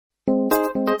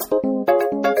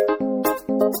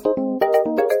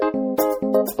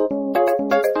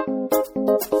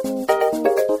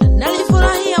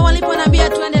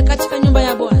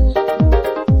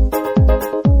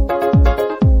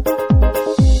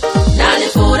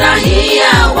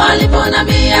Nalifurahia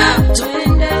waliponambia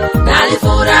twende,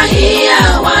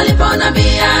 nalifurahia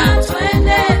waliponambia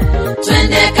twende,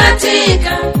 twende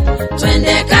katika,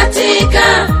 twende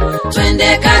katika,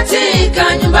 twende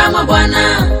katika nyumba ya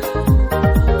Bwana.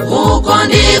 Huko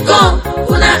ndiko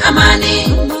kuna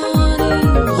amani,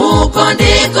 huko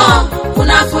ndiko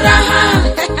kuna furaha,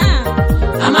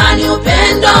 amani,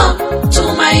 upendo,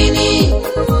 tumaini,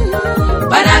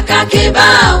 baraka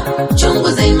kibao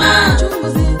chungu zima,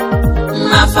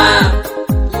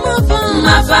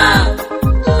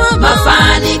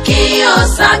 mafanikio,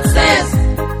 success,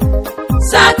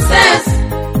 success,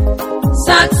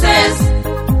 success,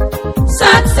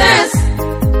 success.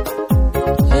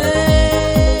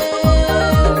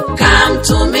 Come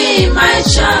to me, my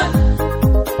child.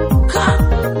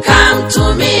 Come to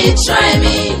me, try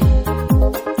me.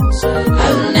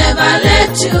 I'll never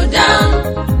let you down.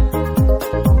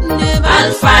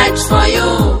 I'll fight for you,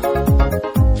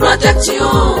 protect you,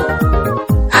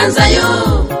 answer you,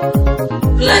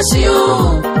 bless you.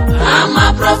 I'm a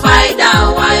provider.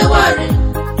 Why worry?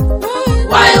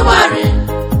 Why worry?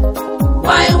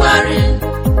 Why worry?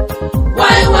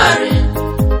 Why worry?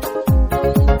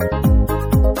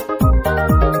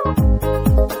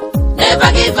 Never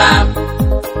give up.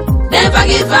 Never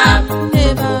give up.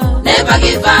 Never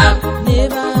give up.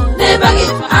 Never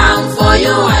give up. I'm for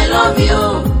you. I love you.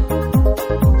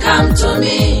 Come to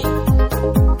me.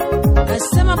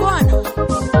 Asema Bwana,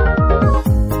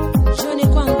 njoni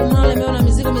kwangu mnaolemewa na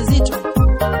mizigo mizito,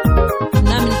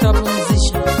 nami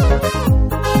nitawapumzisha.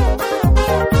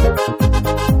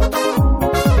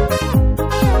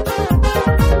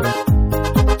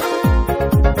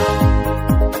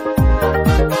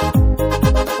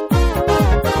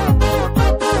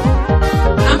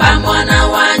 Amba mwana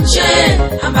wanje,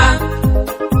 amba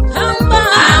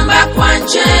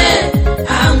kwanje,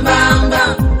 amba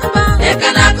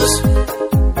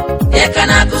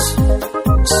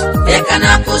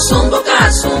ekana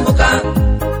kusumbuka sumbuka,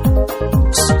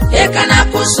 ekana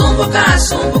kusumbuka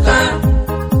sumbuka.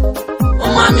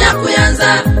 Omwami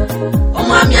akuyanza,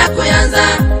 omwami akuyanza,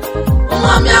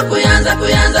 omwami akuyanza,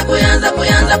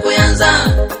 kuyanza.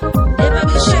 Never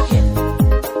be shaken.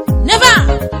 Never.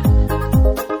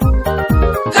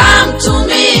 Come to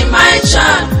me, my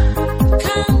child.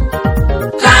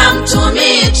 Come to me,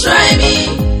 try me.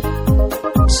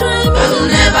 I'll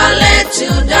never let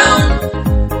you down.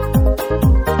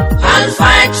 I'll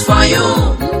fight for you,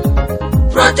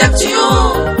 protect you,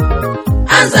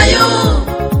 answer you,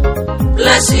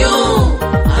 bless you.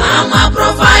 I'm a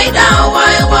provider.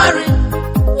 Why worry?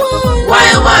 Why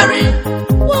worry?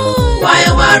 Why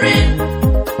worry?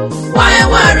 Why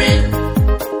worry?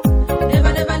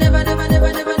 Never, never, never, never,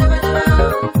 never, never, never, never.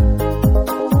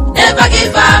 Never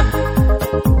give up.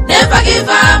 Never give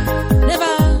up.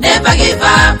 Never give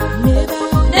up.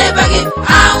 Never give.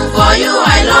 I'm for you.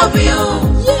 I love you.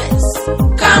 Yes.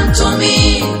 Come to me.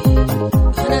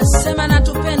 Anasema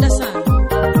natupenda sana.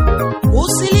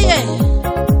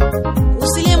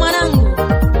 Usilie mwanangu.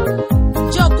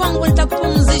 Njoo kwangu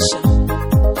nitakupumzisha.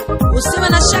 Usiwe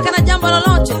na shaka na jambo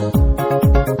lolote.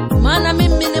 Maana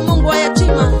mimi ni Mungu wa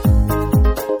yatima,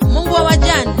 Mungu wa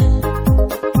wajane.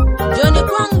 Njoni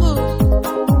kwangu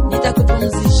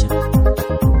nitakupumzisha.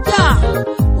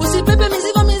 Usibebe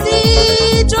mizigo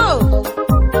mizito,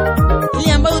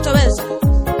 ili ambayo utaweza.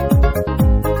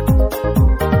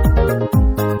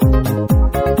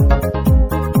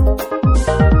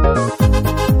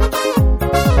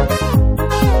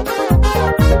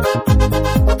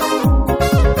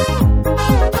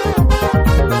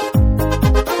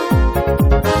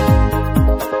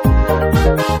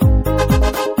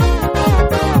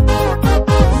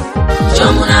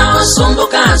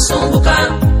 Sumbuka,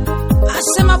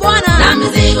 asema Bwana, na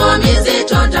mizigo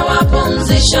mizito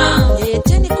tawapumzisha.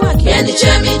 Leteni kwake. Yeni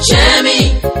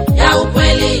chemi ya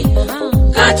ukweli,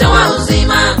 kata wa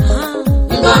uzima,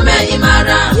 ngome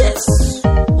imara. Yes.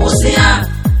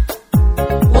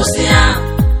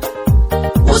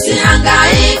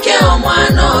 Usihangaike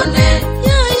omwanone.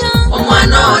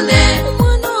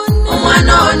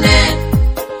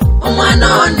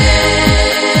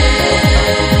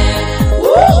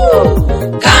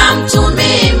 Come to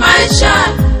me, my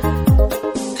child.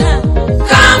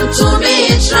 Come to me,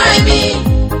 try me.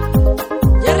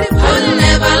 I'll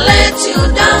never let you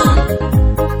down.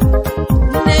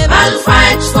 I'll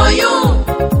fight for you,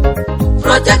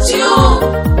 protect you,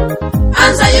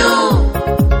 answer you,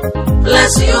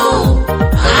 bless you.